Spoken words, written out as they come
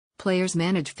Players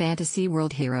manage fantasy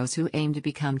world heroes who aim to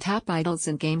become top idols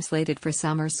in games slated for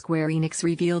summer. Square Enix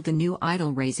revealed the new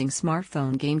idol-raising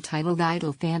smartphone game titled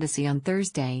Idol Fantasy on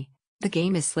Thursday. The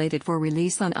game is slated for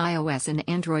release on iOS and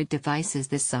Android devices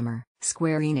this summer.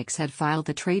 Square Enix had filed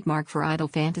the trademark for Idol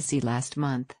Fantasy last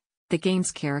month. The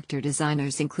game's character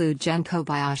designers include Gen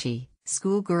Kobayashi,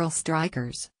 Schoolgirl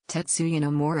Strikers, Tetsuya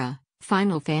Nomura,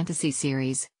 Final Fantasy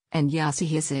series, and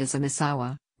Yasuhisa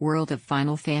Izumisawa, World of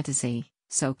Final Fantasy.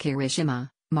 So Kirishima,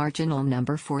 marginal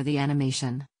number for the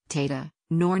animation, Tada,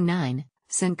 Nor 9,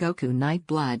 Sengoku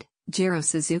Nightblood, Jiro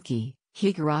Suzuki,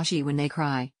 Higurashi When They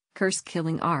Cry, Curse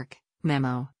Killing Arc,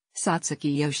 Memo,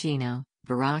 Satsuki Yoshino,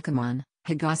 Barakamon,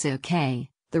 Higasa K,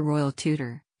 The Royal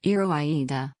Tutor, Iro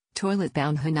Aida, Toilet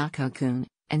Bound Hanako-kun,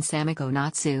 and Samiko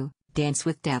Natsu, Dance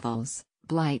with Devils,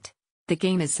 Blight. The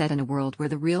game is set in a world where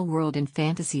the real-world and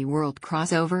fantasy world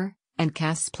cross over, and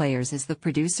casts players as the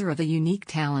producer of a unique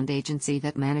talent agency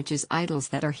that manages idols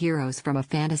that are heroes from a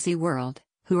fantasy world,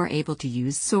 who are able to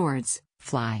use swords,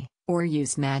 fly, or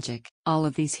use magic. All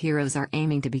of these heroes are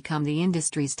aiming to become the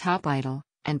industry's top idol,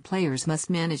 and players must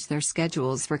manage their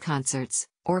schedules for concerts,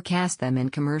 or cast them in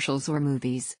commercials or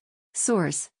movies.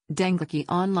 Source: Dengeki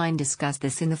Online discussed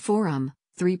this in the forum,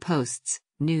 3 posts,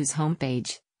 news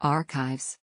homepage, archives.